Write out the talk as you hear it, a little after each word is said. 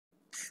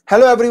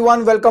Hello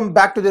everyone, welcome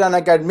back to the Rana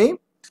academy.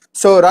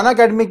 So Rana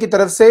academy की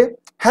तरफ से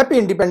happy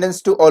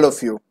independence to all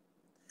of you.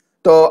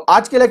 तो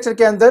आज के लेक्चर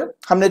के अंदर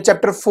हमने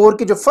चैप्टर 4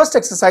 की जो फर्स्ट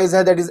एक्सरसाइज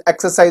है दैट इज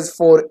एक्सरसाइज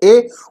 4A,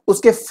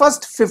 उसके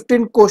फर्स्ट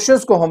 15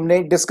 क्वेश्चंस को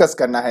हमने डिस्कस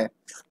करना है।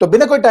 तो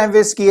बिना कोई टाइम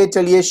वेस्ट किए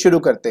चलिए शुरू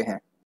करते हैं।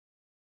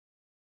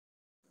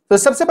 तो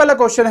सबसे पहला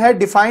क्वेश्चन है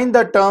define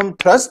the term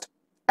thrust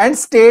and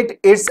state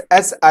it's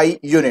SI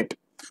unit.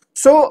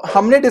 सो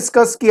हमने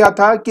डिस्कस किया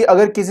था कि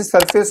अगर किसी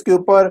सरफेस के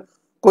ऊपर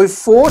कोई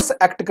फोर्स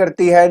एक्ट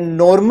करती है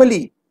नॉर्मली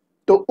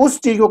तो उस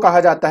चीज को कहा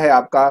जाता है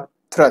आपका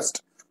थ्रस्ट।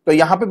 तो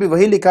यहां पे भी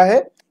वही लिखा है,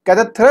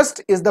 कहता है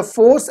thrust is the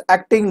force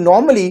acting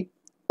normally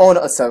on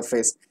a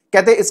surface.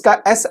 कहते हैं इसका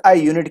SI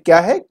यूनिट क्या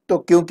है, तो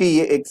क्योंकि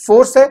ये एक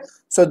फोर्स है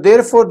सो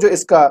देयरफॉर जो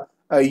इसका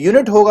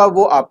यूनिट होगा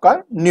वो आपका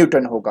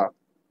न्यूटन होगा।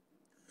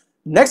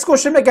 नेक्स्ट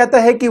क्वेश्चन में कहता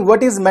है कि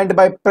what is meant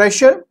by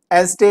pressure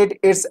and state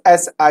it's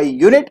SI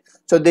unit.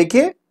 सो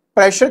देखिए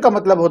प्रेशर का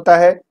मतलब होता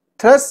है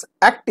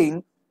thrust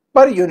acting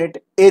per unit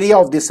area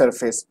of the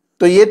surface.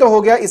 तो ये तो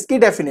हो गया इसकी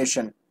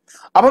डेफिनेशन।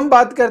 अब हम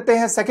बात करते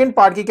हैं सेकंड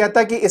पार्ट की, कहता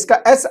है कि इसका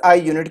SI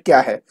यूनिट क्या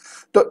है।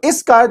 तो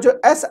इसका जो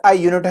SI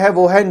यूनिट है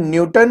वो है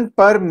न्यूटन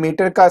पर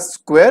मीटर का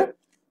स्क्वायर,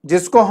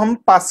 जिसको हम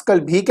पास्कल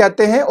भी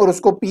कहते हैं और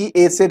उसको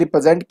PA से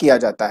रिप्रेजेंट किया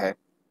जाता है।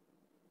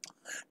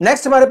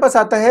 नेक्स्ट हमारे पास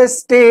आता है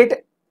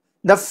state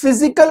the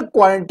physical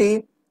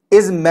quantity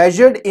is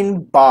measured in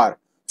bar.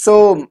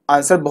 So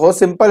answer बहुत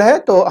सिंपल है।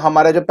 तो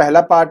हमारा जो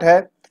पहला पार्ट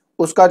है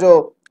उसका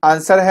जो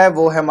आंसर है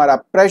वो है हमारा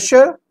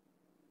प्रेशर।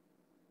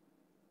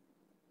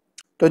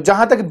 तो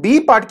जहां तक बी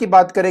पार्ट की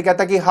बात करें,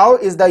 कहता है कि how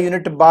is the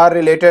unit bar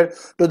related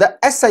to the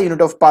SI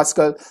unit of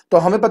pascal. तो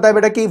हमें पता है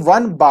बेटा कि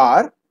 1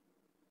 बार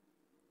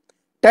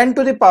 10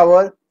 टू द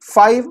पावर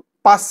 5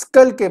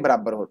 पास्कल के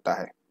बराबर होता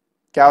है।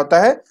 क्या होता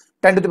है?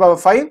 10 टू द पावर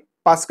 5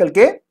 पास्कल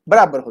के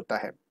बराबर होता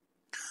है।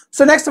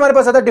 सो नेक्स्ट हमारे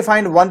पास आता है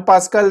define 1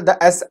 pascal the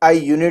SI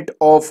unit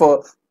of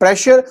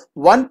pressure.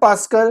 1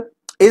 pascal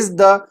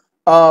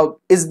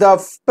is the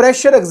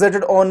pressure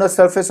exerted on a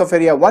surface of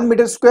area 1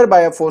 meter square by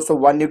a force of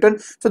 1 Newton.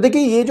 तो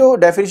देखिए ये जो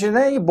डेफिनेशन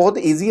है ये बहुत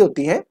इजी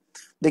होती है।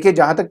 देखिए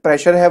जहां तक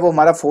प्रेशर है वो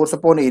हमारा फोर्स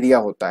अपॉन एरिया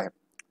होता है,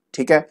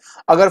 ठीक है।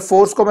 अगर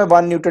फोर्स को मैं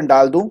 1 न्यूटन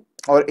डाल दूं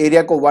और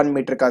एरिया को 1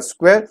 मीटर का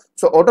स्क्वायर,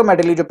 सो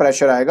ऑटोमेटिकली जो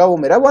प्रेशर आएगा वो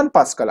मेरा 1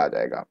 पास्कल आ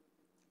जाएगा,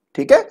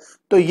 ठीक है।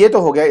 तो ये तो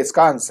हो गया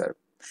इसका आंसर।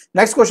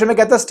 नेक्स्ट क्वेश्चन में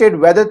कहता है state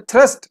whether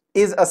thrust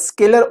is a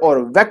scalar और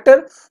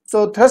वेक्टर।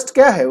 सो थ्रस्ट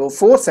क्या है? वो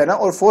फोर्स है ना,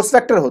 और फोर्स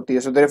वेक्टर होती है।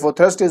 So therefore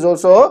thrust is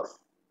also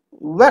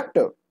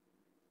vector.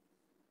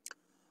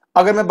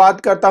 अगर मैं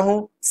बात करता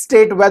हूं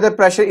state whether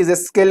pressure is a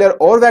scalar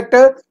और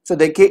वेक्टर, सो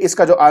देखिए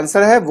इसका जो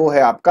आंसर है वो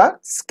है आपका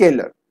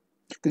स्केलर,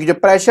 क्योंकि जो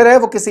प्रेशर है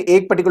वो किसी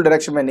एक पर्टिकुलर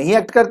डायरेक्शन में नहीं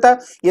एक्ट करता,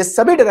 ये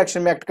सभी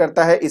डायरेक्शन में एक्ट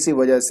करता है, इसी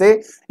वजह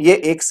से ये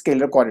एक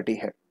स्केलर क्वांटिटी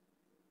है।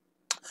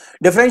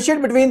 Differentiate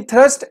between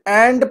thrust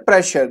and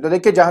pressure. तो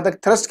देखिए जहां तक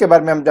थ्रस्ट के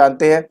बारे में हम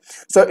जानते हैं,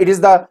 so it is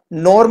the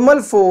normal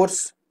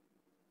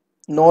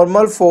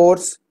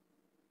force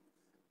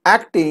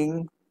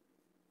acting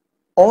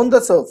on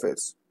the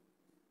surface.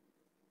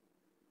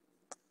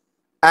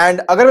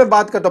 And अगर मैं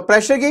बात करता हूं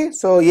प्रेशर की,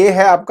 सो ये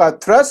है आपका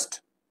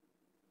thrust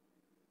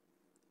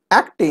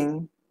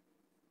acting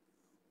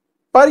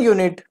per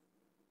unit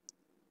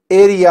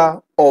area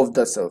of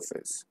the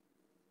surface,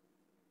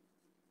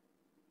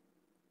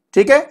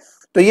 ठीक है।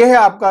 तो ये है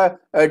आपका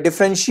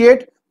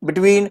differentiate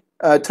between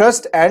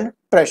thrust and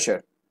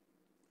pressure.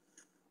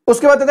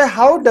 उसके बाद आता है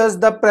how does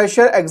the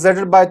pressure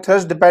exerted by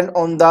thrust depend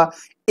on the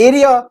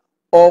area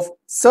of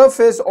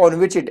surface on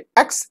which it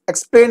acts,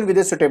 explain with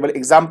a suitable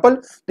example.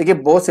 देखिए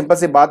बहुत सिंपल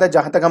सी बात है,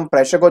 जहां तक हम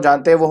प्रेशर को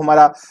जानते हैं वो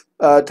हमारा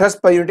थ्रस्ट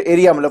पर यूनिट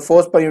एरिया मतलब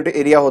फोर्स पर यूनिट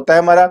एरिया होता है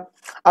हमारा।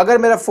 अगर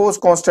मेरा फोर्स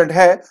कांस्टेंट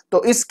है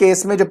तो इस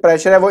केस में जो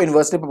प्रेशर है वो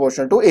इनवर्सली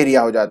प्रोपोर्शनल टू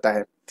एरिया हो जाता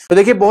है। तो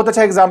देखिए बहुत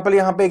अच्छा एग्जांपल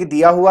यहां पे एक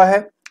दिया हुआ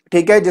है,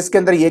 ठीक है, जिसके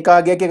अंदर ये कहा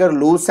गया कि अगर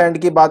लूज सैंड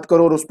की बात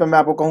करो और उस पर मैं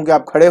आपको कहूं कि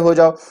आप खड़े हो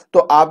जाओ तो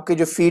आपके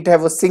जो फीट है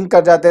वो सिंक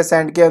कर जाते हैं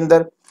सैंड के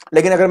अंदर।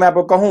 लेकिन अगर मैं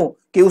आपको कहूं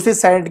कि उसी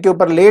सैंड के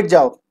ऊपर लेट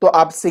जाओ तो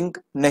आप सिंक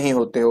नहीं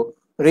होते हो।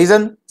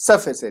 रीजन?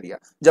 Surface area.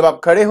 जब आप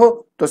खड़े हो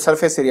तो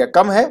सरफेस एरिया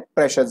कम है,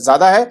 प्रेशर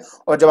ज्यादा है,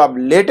 और जब आप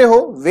लेटे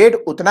हो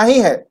वेट उतना ही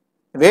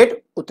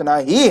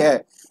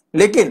है,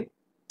 लेकिन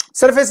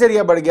सरफेस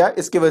एरिया बढ़ गया,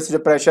 इसकी वजह से जो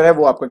प्रेशर है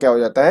वो आपका क्या हो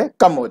जाता है?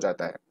 कम हो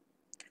जाता है।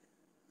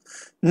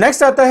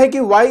 नेक्स्ट आता है कि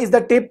Y is the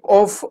tip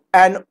of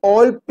N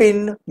all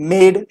pin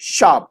made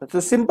sharp.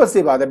 तो सिंपल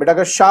सी बात है बेटा,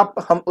 अगर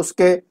शार्प हम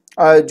उसके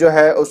जो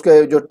है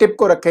उसके जो टिप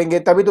को रखेंगे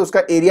तभी तो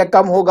उसका एरिया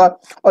कम होगा,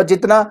 और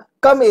जितना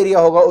कम एरिया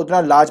होगा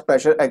उतना लार्ज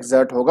प्रेशर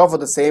एक्सर्ट होगा for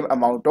the same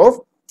amount of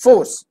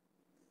force.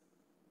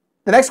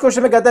 The next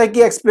question में कहता है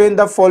कि explain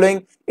the following.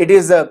 It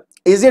is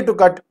easier to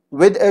cut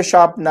with A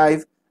sharp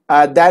knife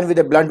then with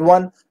A blunt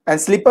one and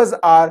slippers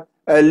are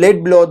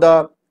laid below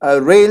the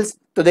rails.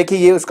 तो देखिए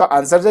ये उसका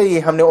answer है, ये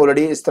हमने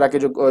ऑलरेडी इस तरह के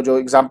जो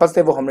एग्जांपल्स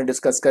थे वो हमने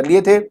डिस्कस कर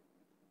लिए थे।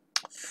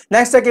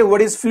 नेक्स्ट है कि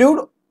व्हाट इज फ्लूइड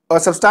और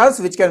substance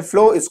which can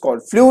flow is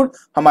called fluid.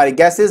 हमारे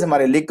गैसेस,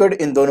 हमारे लिक्विड,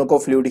 इन दोनों को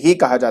फ्लूइड ही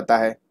कहा जाता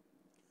है।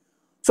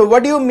 So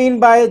what do you mean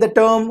by the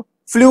term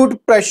fluid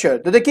pressure.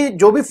 तो देखिए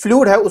जो भी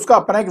फ्लूइड है उसका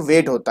अपना एक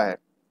वेट होता है,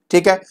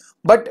 ठीक है,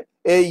 बट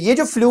ये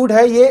जो फ्लूइड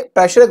है ये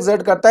प्रेशर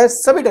एक्सर्ट करता है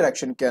सभी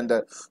डायरेक्शन के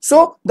अंदर।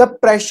 So the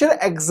pressure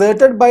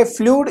exerted by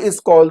fluid is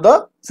called the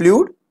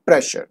fluid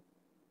pressure.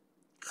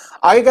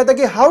 आगे कहता है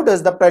कि how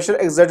does the pressure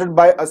exerted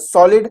by a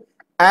solid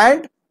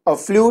and a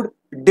fluid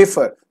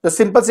differ. तो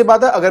सिंपल सी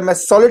बात है, अगर मैं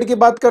सॉलिड की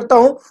बात करता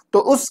हूं तो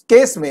उस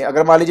केस में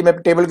अगर मान लीजिए मैं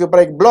टेबल के ऊपर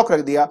एक ब्लॉक रख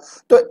दिया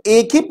तो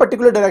एक ही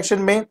पर्टिकुलर डायरेक्शन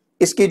में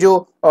इसकी जो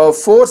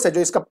फोर्स है,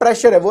 जो इसका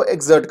प्रेशर है वो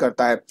एक्सर्ट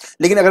करता है।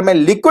 लेकिन अगर मैं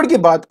लिक्विड की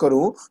बात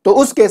करूं तो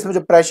उस केस में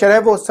जो प्रेशर है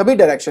वो सभी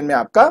डायरेक्शन में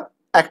आपका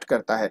एक्ट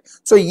करता है।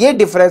 सो ये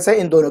डिफरेंस है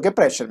इन दोनों के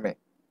प्रेशर में।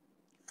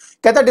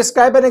 कहता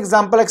describe an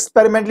example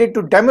experimentally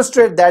to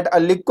demonstrate that a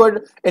liquid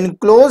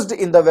enclosed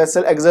in the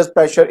vessel exerts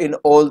pressure in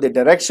all the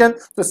direction.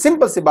 तो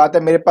सिंपल सी बात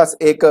है, मेरे पास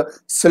एक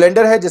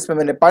सिलेंडर है जिसमें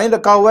मैंने पानी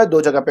रखा हुआ है,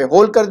 दो जगह पे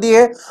होल कर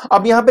दिए है।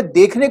 अब यहां पे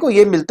देखने को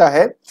यह मिलता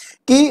है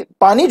कि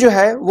पानी जो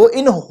है वो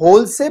इन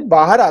होल से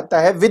बाहर आता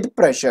है विद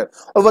प्रेशर,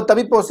 और वो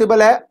तभी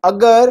पॉसिबल है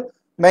अगर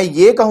मैं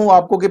ये कहूं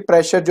आपको कि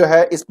प्रेशर जो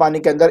है इस पानी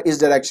के अंदर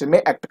इस डायरेक्शन में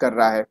एक्ट कर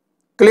रहा है।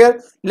 क्लियर?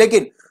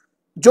 लेकिन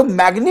जो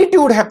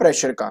मैग्नीट्यूड है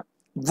प्रेशर का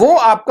वो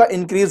आपका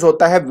इंक्रीज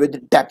होता है विद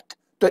डेप्थ।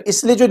 तो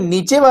इसलिए जो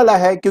नीचे वाला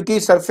है, क्योंकि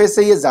सरफेस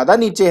से ये ज्यादा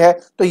नीचे है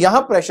तो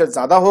यहां प्रेशर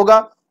ज्यादा होगा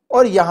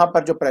और यहां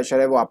पर जो प्रेशर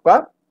है वो आपका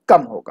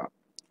कम होगा।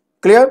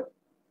 क्लियर?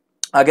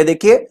 आगे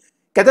देखिए,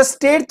 कहता है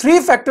state 3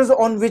 factors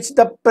on which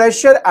the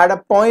pressure at a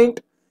point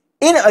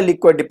in a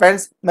liquid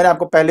depends. मैंने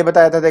आपको पहले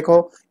बताया था,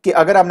 देखो कि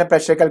अगर आपने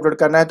प्रेशर कैलकुलेट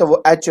करना है तो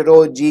वो एच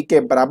रो जी के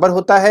बराबर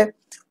होता है।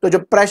 तो जो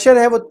प्रेशर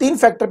है वो 3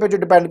 फैक्टर पे जो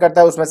डिपेंड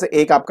करता है, उसमें से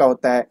एक आपका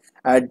होता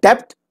है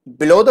depth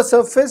below the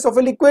surface of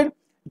a liquid,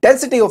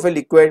 density of a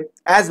liquid,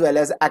 as well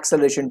as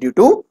acceleration due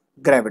to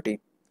gravity.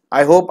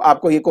 I hope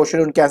आपको ये क्वेश्चन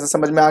उनके आंसर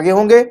समझ में आ गए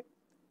होंगे।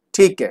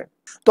 ठीक है,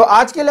 तो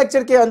आज के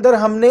लेक्चर के अंदर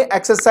हमने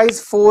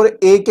एक्सरसाइज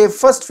 4A के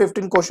फर्स्ट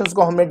 15 क्वेश्चंस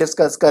को हमने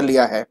डिस्कस कर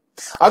लिया है।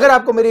 अगर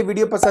आपको मेरी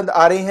वीडियो पसंद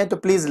आ रही है तो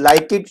please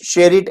like it,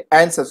 share it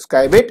and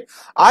subscribe it.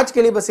 आज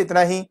के लिए बस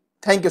इतना ही।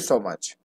 Thank you so much.